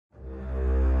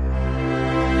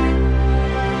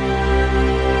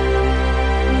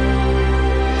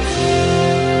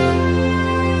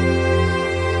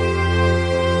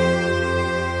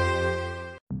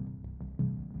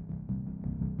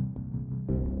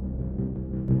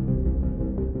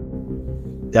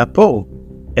Their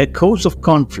poem, Echoes of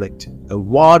Conflict, a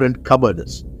War and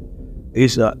Cowardice,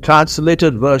 is a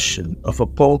translated version of a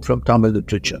poem from Tamil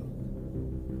literature.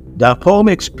 The poem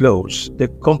explores the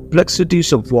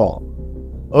complexities of war,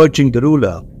 urging the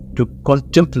ruler to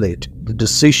contemplate the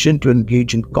decision to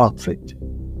engage in conflict.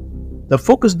 The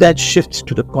focus then shifts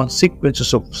to the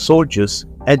consequences of soldiers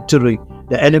entering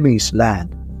the enemy's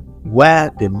land,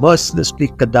 where they mercilessly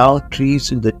cut down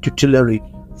trees in the tutelary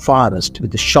forest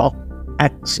with a sharp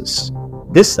axes.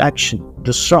 This action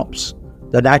disrupts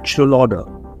the natural order,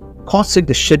 causing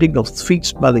the shedding of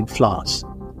sweet-smelling flowers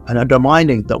and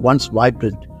undermining the once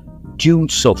vibrant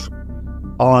dunes of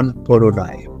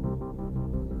Aanporunai.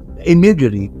 The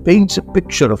imagery paints a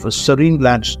picture of a serene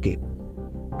landscape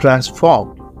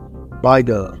transformed by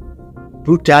the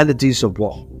brutalities of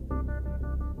war,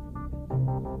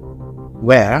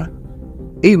 where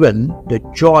even the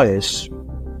joyous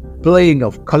playing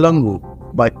of kalangu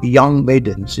by young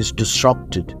maidens is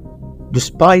disrupted.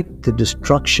 Despite the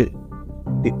destruction,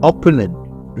 the opponent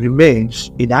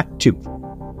remains inactive,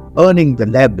 earning the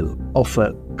label of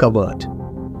a coward.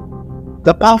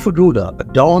 The powerful ruler,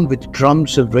 adorned with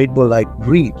drums and rainbow-like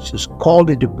wreaths, is called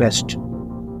into question.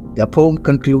 The poem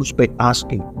concludes by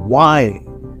asking why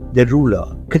the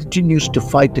ruler continues to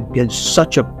fight against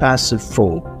such a passive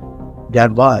foe,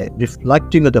 thereby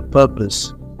reflecting on the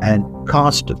purpose and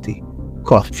cost of the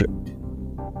conflict.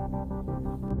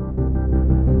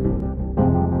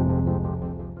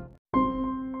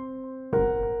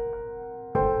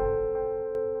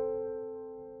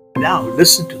 Now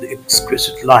listen to the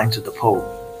exquisite lines of the poem,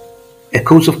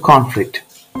 Echoes of Conflict,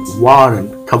 War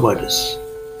and Cowardice.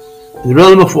 In the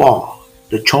realm of war,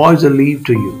 the choice I leave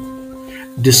to you.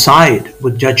 Decide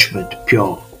with judgment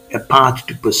pure a path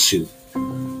to pursue.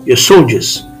 Your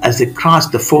soldiers, as they cross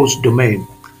the foe's domain,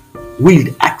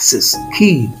 wield axes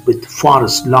keen with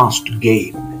forest lost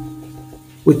game.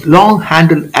 With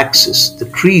long-handled axes, the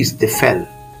trees they fell,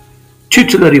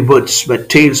 tutelary woods where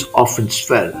tales often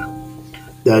swell.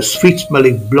 Their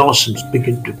sweet-smelling blossoms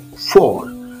begin to fall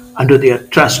under their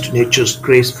trust nature's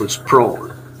graceful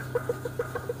sprawl.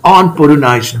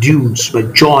 Aanporunai's dunes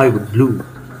where joy would bloom,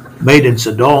 maidens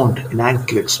adorned in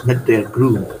anklets met their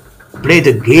groom. Play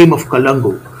the game of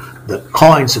kalangu, the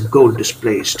coins of gold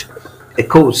displaced,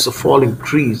 echoes of falling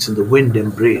trees in the wind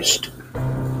embraced.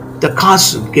 The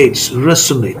castle gates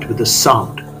resonate with the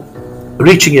sound,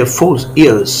 reaching your foe's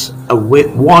ears a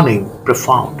warning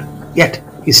profound. Yet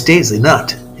he stays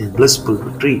inert in blissful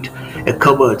retreat. A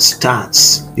coward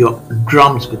stands, your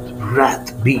drums with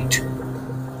wrath beat.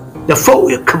 The foe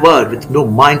you're covered with no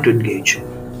mind to engage,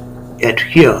 yet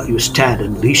here you stand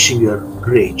unleashing your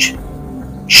rage.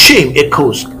 Shame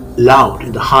echoes loud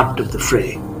in the heart of the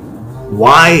fray.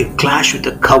 Why clash with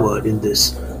a coward in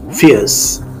this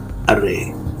fierce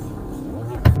array?